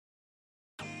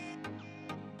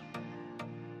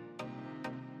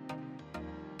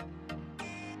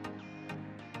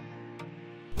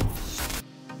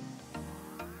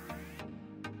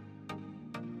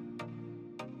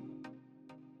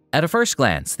At a first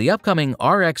glance, the upcoming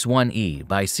RX1E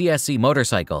by CSC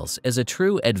Motorcycles is a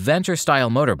true adventure-style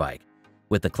motorbike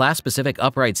with the class-specific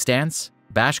upright stance,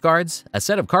 bash guards, a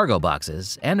set of cargo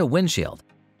boxes, and a windshield.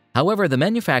 However, the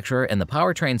manufacturer and the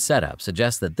powertrain setup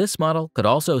suggest that this model could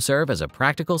also serve as a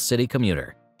practical city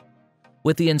commuter.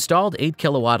 With the installed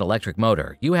 8-kilowatt electric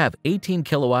motor, you have 18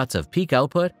 kilowatts of peak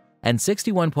output and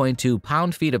 61.2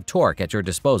 pound-feet of torque at your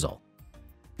disposal.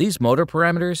 These motor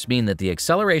parameters mean that the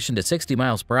acceleration to 60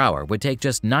 miles per hour would take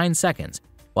just 9 seconds,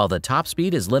 while the top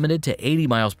speed is limited to 80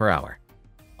 miles per hour.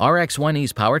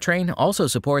 RX1E's powertrain also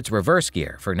supports reverse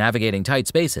gear for navigating tight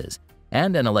spaces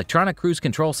and an electronic cruise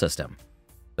control system.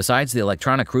 Besides the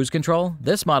electronic cruise control,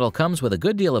 this model comes with a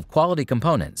good deal of quality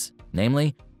components,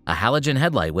 namely a halogen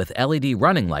headlight with LED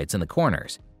running lights in the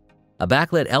corners, a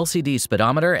backlit LCD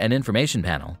speedometer and information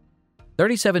panel,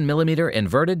 37mm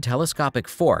inverted telescopic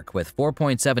fork with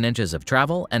 4.7 inches of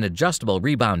travel and adjustable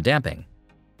rebound damping,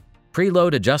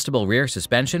 preload adjustable rear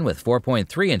suspension with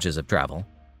 4.3 inches of travel,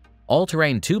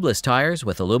 all-terrain tubeless tires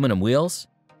with aluminum wheels,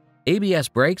 ABS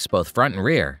brakes both front and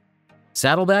rear,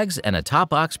 saddlebags, and a top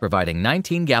box providing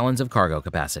 19 gallons of cargo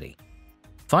capacity.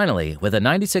 Finally, with a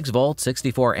 96-volt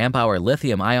 64-amp-hour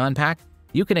lithium-ion pack,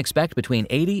 you can expect between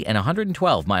 80 and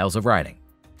 112 miles of riding.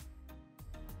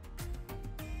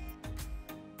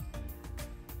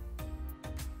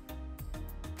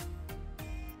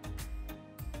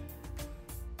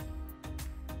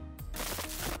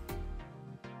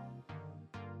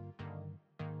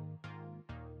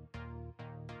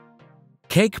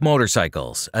 Bukk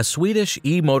Motorcycles, a Swedish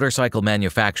e-motorcycle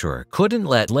manufacturer, couldn't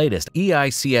let latest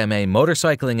EICMA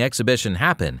motorcycling exhibition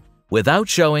happen without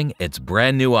showing its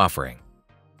brand new offering.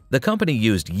 The company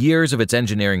used years of its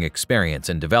engineering experience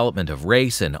in development of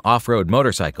race and off-road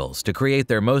motorcycles to create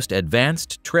their most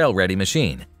advanced trail-ready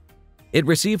machine. It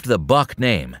received the Bukk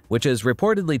name, which is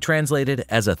reportedly translated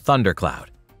as a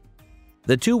thundercloud.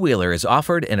 The two-wheeler is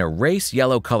offered in a race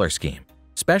yellow color scheme,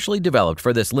 specially developed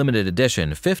for this limited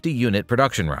edition 50-unit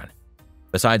production run.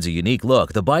 Besides a unique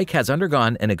look, the bike has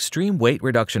undergone an extreme weight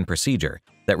reduction procedure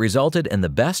that resulted in the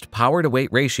best power-to-weight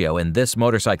ratio in this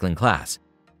motorcycling class.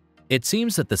 It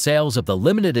seems that the sales of the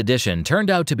limited edition turned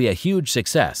out to be a huge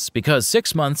success because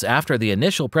 6 months after the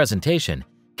initial presentation,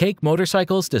 Bukk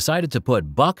Motorcycles decided to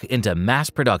put Bukk into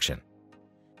mass production.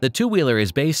 The two-wheeler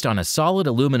is based on a solid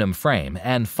aluminum frame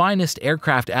and finest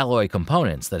aircraft alloy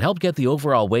components that help get the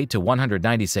overall weight to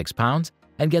 196 pounds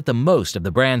and get the most of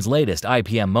the brand's latest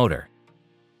IPM motor.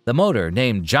 The motor,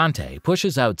 named Jante,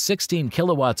 pushes out 16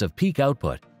 kilowatts of peak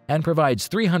output and provides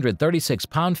 336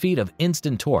 pound-feet of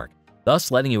instant torque,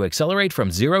 thus letting you accelerate from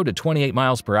 0 to 28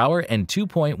 miles per hour in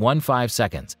 2.15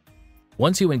 seconds.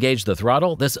 Once you engage the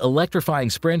throttle, this electrifying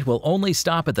sprint will only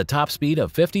stop at the top speed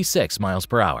of 56 miles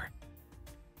per hour.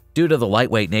 Due to the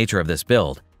lightweight nature of this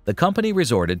build, the company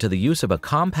resorted to the use of a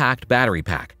compact battery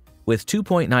pack with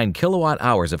 2.9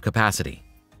 kilowatt-hours of capacity.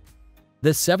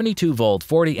 This 72-volt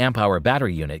 40-amp-hour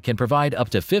battery unit can provide up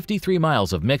to 53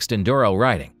 miles of mixed enduro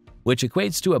riding, which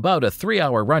equates to about a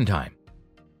 3-hour runtime.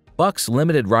 Bukk's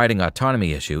limited riding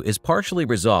autonomy issue is partially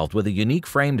resolved with a unique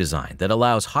frame design that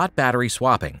allows hot battery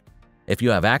swapping. If you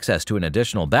have access to an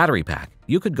additional battery pack,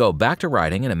 you could go back to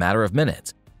riding in a matter of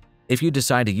minutes. If you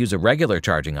decide to use a regular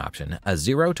charging option, a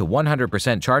 0 to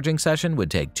 100% charging session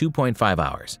would take 2.5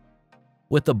 hours.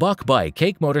 With the Bukk bike,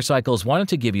 Bukk Motorcycles wanted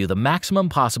to give you the maximum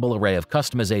possible array of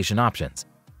customization options.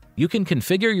 You can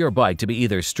configure your bike to be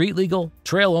either street legal,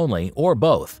 trail only, or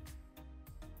both.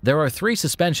 There are 3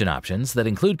 suspension options that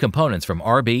include components from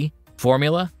RB,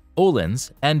 Formula,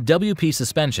 Öhlins, and WP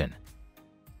suspension.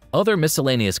 Other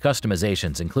miscellaneous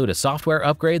customizations include a software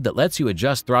upgrade that lets you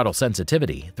adjust throttle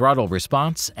sensitivity, throttle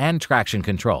response, and traction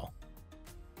control.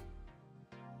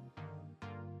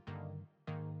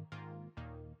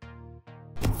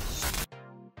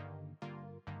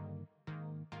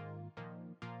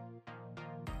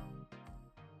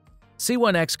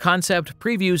 C1X Concept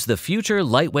previews the future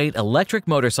lightweight electric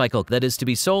motorcycle that is to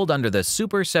be sold under the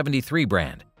Super73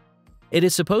 brand. It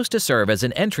is supposed to serve as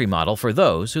an entry model for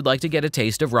those who'd like to get a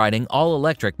taste of riding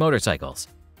all-electric motorcycles.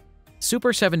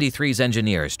 Super73's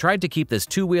engineers tried to keep this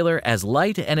two-wheeler as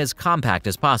light and as compact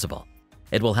as possible.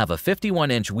 It will have a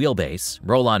 51-inch wheelbase,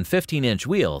 roll on 15-inch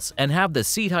wheels, and have the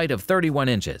seat height of 31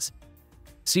 inches.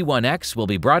 C1X will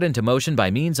be brought into motion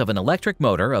by means of an electric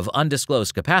motor of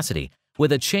undisclosed capacity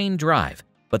with a chain drive,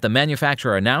 but the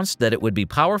manufacturer announced that it would be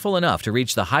powerful enough to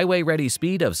reach the highway-ready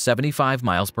speed of 75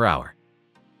 miles per hour.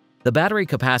 The battery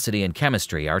capacity and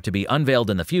chemistry are to be unveiled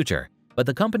in the future, but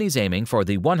the company's aiming for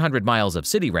the 100 miles of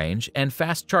city range and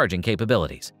fast charging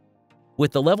capabilities.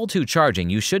 With the Level 2 charging,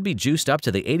 you should be juiced up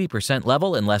to the 80%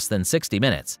 level in less than 60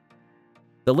 minutes.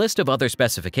 The list of other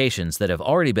specifications that have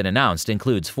already been announced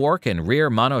includes fork and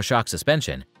rear monoshock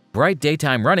suspension, bright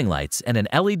daytime running lights, and an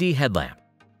LED headlamp.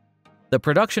 The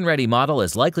production-ready model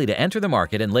is likely to enter the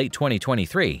market in late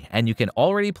 2023, and you can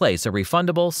already place a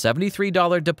refundable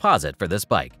 $73 deposit for this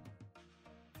bike.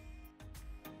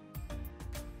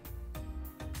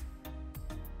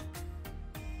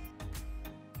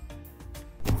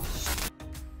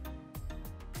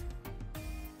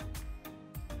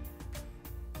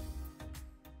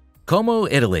 Como,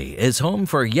 Italy is home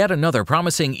for yet another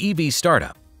promising EV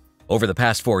startup. Over the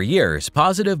past 4 years,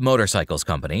 Positive Motorcycles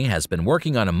Company has been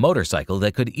working on a motorcycle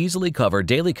that could easily cover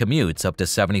daily commutes up to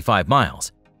 75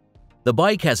 miles. The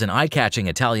bike has an eye-catching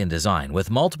Italian design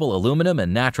with multiple aluminum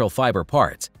and natural fiber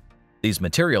parts. These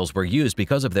materials were used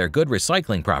because of their good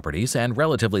recycling properties and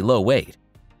relatively low weight.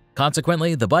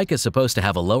 Consequently, the bike is supposed to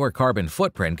have a lower carbon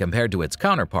footprint compared to its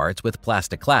counterparts with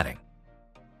plastic cladding.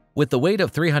 With the weight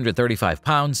of 335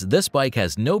 pounds, this bike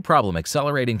has no problem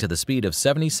accelerating to the speed of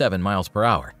 77 miles per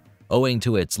hour, owing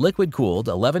to its liquid-cooled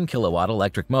 11 kilowatt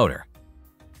electric motor.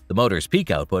 The motor's peak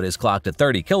output is clocked at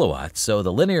 30 kilowatts, so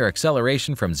the linear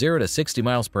acceleration from 0 to 60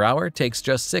 miles per hour takes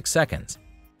just 6 seconds.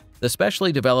 The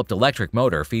specially developed electric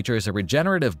motor features a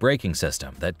regenerative braking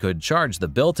system that could charge the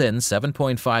built-in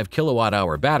 7.5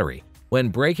 kilowatt-hour battery when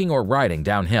braking or riding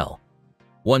downhill.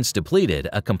 Once depleted,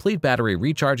 a complete battery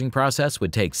recharging process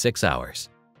would take 6 hours.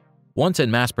 Once in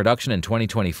mass production in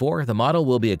 2024, the model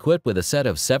will be equipped with a set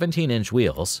of 17-inch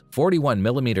wheels,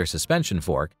 41mm suspension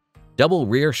fork, double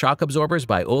rear shock absorbers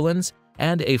by Öhlins,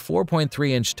 and a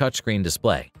 4.3-inch touchscreen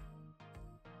display.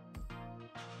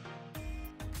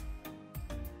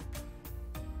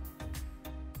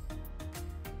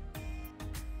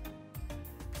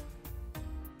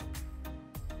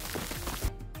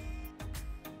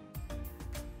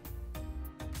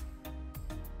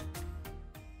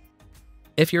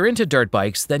 If you're into dirt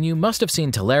bikes, then you must have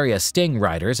seen Talaria Sting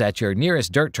riders at your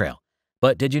nearest dirt trail.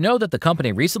 But did you know that the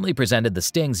company recently presented the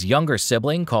Sting's younger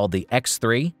sibling called the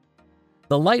X3?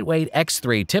 The lightweight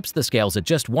X3 tips the scales at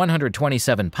just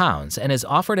 127 pounds and is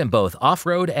offered in both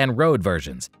off-road and road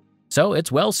versions. So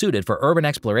it's well suited for urban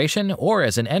exploration or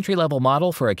as an entry-level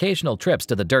model for occasional trips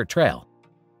to the dirt trail.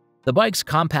 The bike's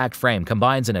compact frame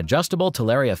combines an adjustable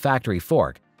Talaria factory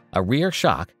fork, a rear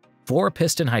shock,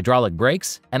 4-piston hydraulic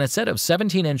brakes, and a set of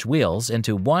 17-inch wheels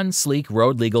into one sleek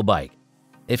road-legal bike.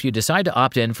 If you decide to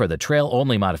opt in for the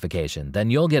trail-only modification, then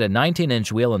you'll get a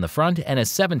 19-inch wheel in the front and a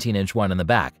 17-inch one in the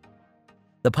back.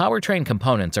 The powertrain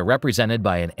components are represented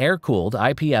by an air-cooled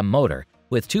IPM motor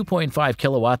with 2.5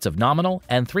 kilowatts of nominal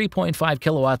and 3.5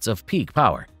 kilowatts of peak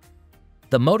power.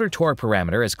 The motor torque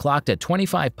parameter is clocked at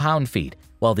 25 pound-feet,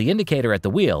 while the indicator at the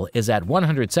wheel is at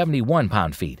 171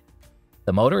 pound-feet.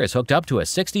 The motor is hooked up to a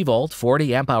 60-volt,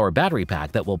 40-amp-hour battery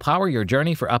pack that will power your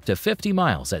journey for up to 50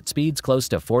 miles at speeds close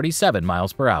to 47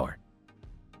 miles per hour.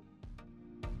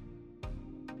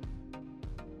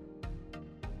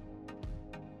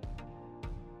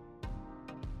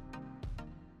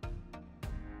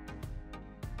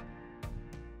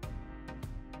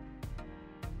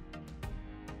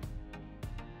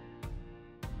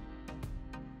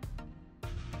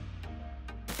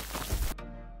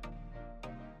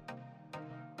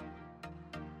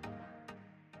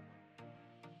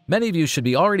 Many of you should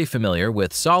be already familiar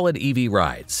with Solid EV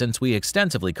Rides since we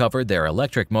extensively covered their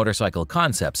electric motorcycle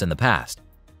concepts in the past.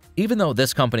 Even though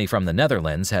this company from the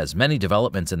Netherlands has many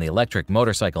developments in the electric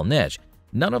motorcycle niche,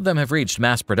 none of them have reached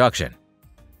mass production.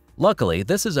 Luckily,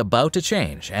 this is about to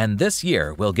change, and this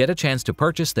year we'll get a chance to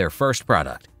purchase their first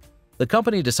product. The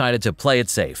company decided to play it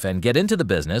safe and get into the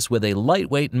business with a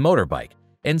lightweight motorbike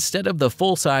instead of the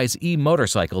full-size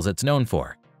e-motorcycles it's known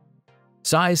for.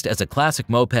 Sized as a classic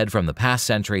moped from the past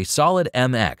century, Solid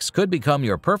MX could become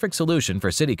your perfect solution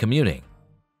for city commuting.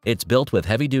 It's built with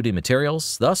heavy-duty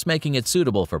materials, thus making it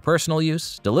suitable for personal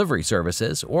use, delivery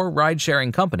services, or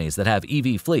ride-sharing companies that have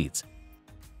EV fleets.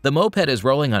 The moped is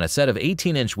rolling on a set of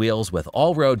 18-inch wheels with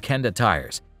all-road Kenda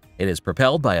tires. It is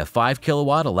propelled by a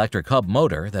 5-kilowatt electric hub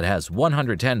motor that has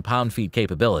 110 pound-feet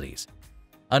capabilities.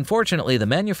 Unfortunately, the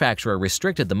manufacturer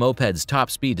restricted the moped's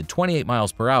top speed to 28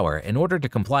 miles per hour in order to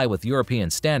comply with European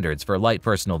standards for light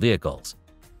personal vehicles.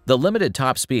 The limited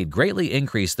top speed greatly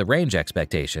increased the range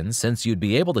expectations since you'd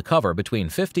be able to cover between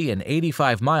 50 and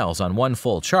 85 miles on one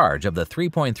full charge of the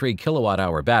 3.3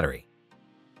 kilowatt-hour battery.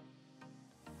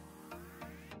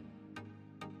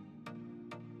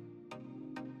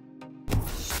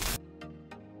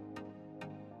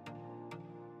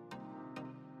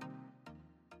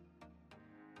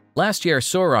 Last year,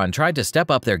 Sur-Ron tried to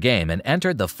step up their game and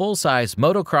entered the full-size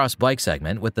motocross bike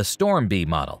segment with the Storm Bee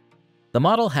model. The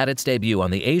model had its debut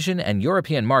on the Asian and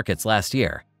European markets last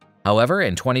year. However,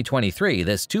 in 2023,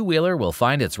 this two-wheeler will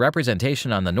find its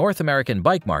representation on the North American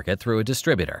bike market through a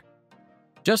distributor.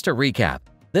 Just to recap,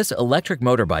 this electric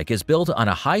motorbike is built on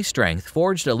a high-strength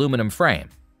forged aluminum frame.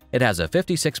 It has a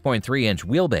 56.3-inch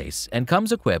wheelbase and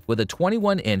comes equipped with a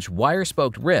 21-inch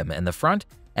wire-spoked rim in the front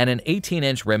and an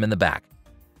 18-inch rim in the back.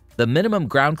 The minimum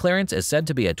ground clearance is said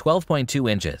to be at 12.2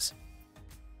 inches.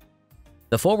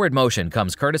 The forward motion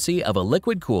comes courtesy of a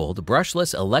liquid-cooled,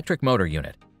 brushless electric motor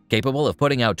unit, capable of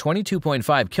putting out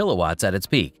 22.5 kilowatts at its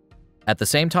peak. At the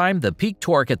same time, the peak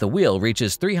torque at the wheel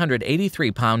reaches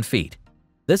 383 pound-feet.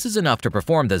 This is enough to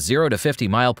perform the 0 to 50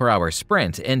 mile/hour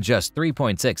sprint in just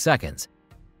 3.6 seconds.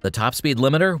 The top speed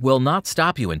limiter will not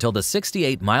stop you until the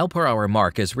 68 mile/hour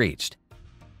mark is reached.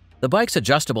 The bike's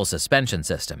adjustable suspension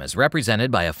system is represented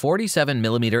by a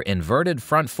 47mm inverted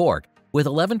front fork with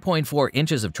 11.4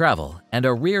 inches of travel and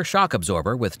a rear shock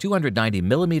absorber with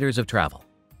 290mm of travel.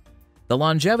 The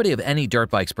longevity of any dirt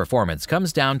bike's performance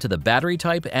comes down to the battery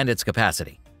type and its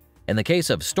capacity. In the case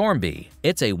of Storm Bee,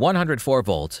 it's a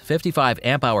 104-volt,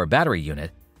 55-amp-hour battery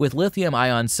unit with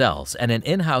lithium-ion cells and an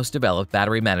in-house developed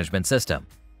battery management system.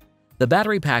 The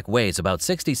battery pack weighs about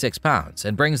 66 pounds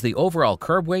and brings the overall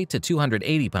curb weight to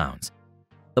 280 pounds.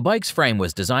 The bike's frame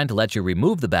was designed to let you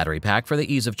remove the battery pack for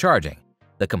the ease of charging.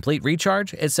 The complete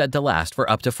recharge is said to last for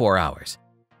up to 4 hours.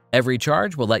 Every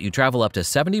charge will let you travel up to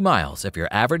 70 miles if your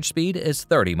average speed is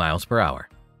 30 miles per hour.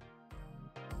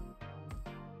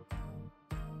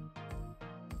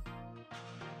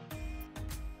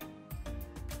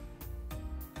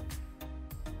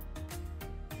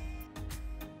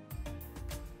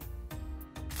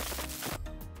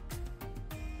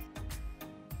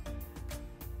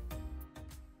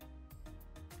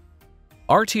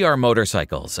 RTR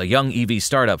Motorcycles, a young EV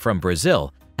startup from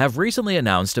Brazil, have recently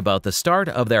announced about the start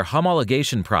of their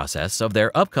homologation process of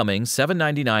their upcoming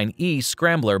 799E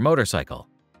Scrambler motorcycle.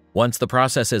 Once the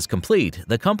process is complete,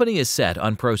 the company is set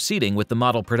on proceeding with the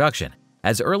model production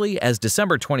as early as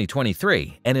December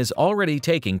 2023 and is already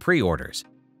taking pre-orders.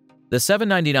 The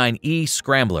 799E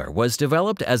Scrambler was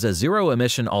developed as a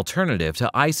zero-emission alternative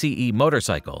to ICE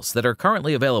motorcycles that are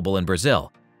currently available in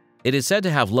Brazil. It is said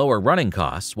to have lower running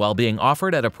costs while being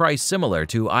offered at a price similar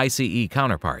to ICE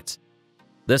counterparts.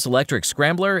 This electric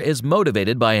scrambler is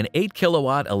motivated by an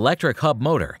 8-kilowatt electric hub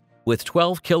motor with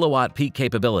 12-kilowatt peak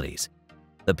capabilities.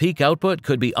 The peak output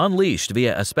could be unleashed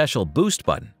via a special boost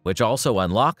button, which also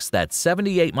unlocks that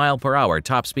 78 mile/hour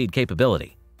top speed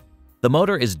capability. The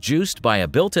motor is juiced by a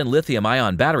built-in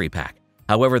lithium-ion battery pack.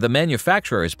 However, the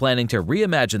manufacturer is planning to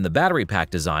reimagine the battery pack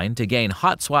design to gain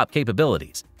hot swap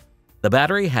capabilities. The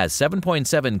battery has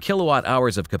 7.7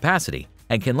 kilowatt-hours of capacity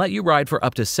and can let you ride for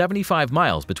up to 75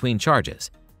 miles between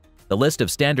charges. The list of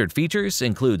standard features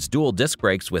includes dual disc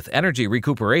brakes with energy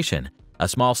recuperation, a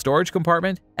small storage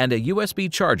compartment, and a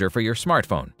USB charger for your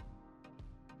smartphone.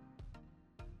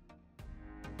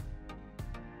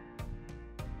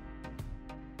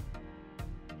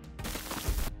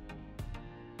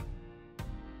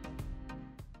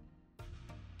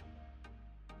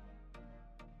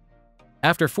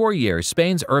 After 4 years,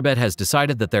 Spain's Urbet has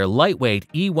decided that their lightweight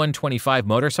E125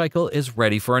 motorcycle is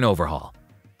ready for an overhaul.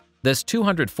 This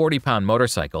 240-pound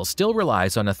motorcycle still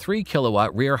relies on a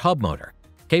 3-kilowatt rear hub motor,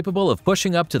 capable of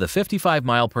pushing up to the 55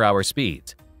 mile/hour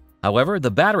speeds. However,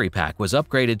 the battery pack was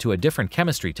upgraded to a different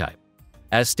chemistry type.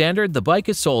 As standard, the bike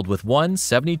is sold with one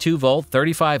 72-volt,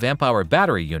 35-amp-hour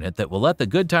battery unit that will let the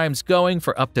good times going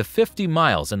for up to 50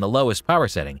 miles in the lowest power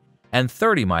setting and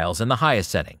 30 miles in the highest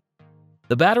setting.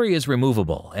 The battery is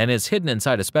removable and is hidden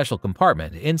inside a special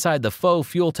compartment inside the faux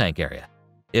fuel tank area.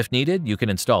 If needed, you can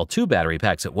install 2 battery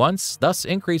packs at once, thus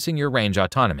increasing your range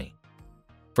autonomy.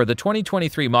 For the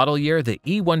 2023 model year, the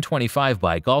E125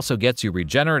 bike also gets you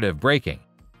regenerative braking,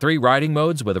 3 riding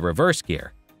modes with a reverse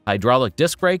gear, hydraulic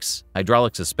disc brakes,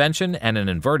 hydraulic suspension and an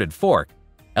inverted fork,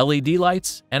 LED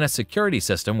lights, and a security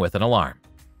system with an alarm.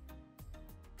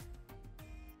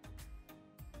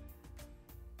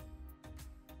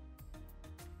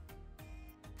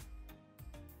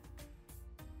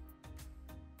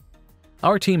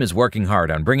 Our team is working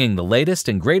hard on bringing the latest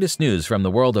and greatest news from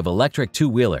the world of electric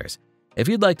two-wheelers. If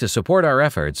you'd like to support our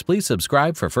efforts, please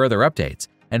subscribe for further updates,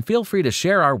 and feel free to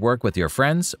share our work with your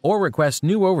friends or request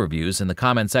new overviews in the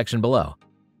comment section below.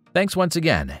 Thanks once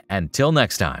again, and till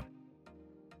next time.